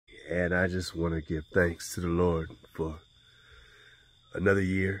And I just want to give thanks to the Lord for another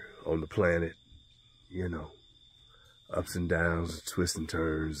year on the planet, you know, ups and downs, twists and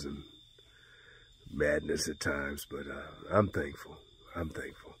turns, and madness at times. But I'm thankful. I'm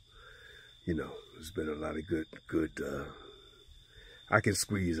thankful. You know, there's been a lot of good, I can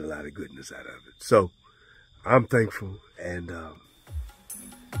squeeze a lot of goodness out of it. So I'm thankful, and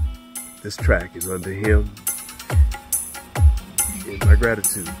this track is under him in my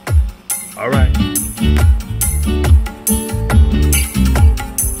gratitude. All right.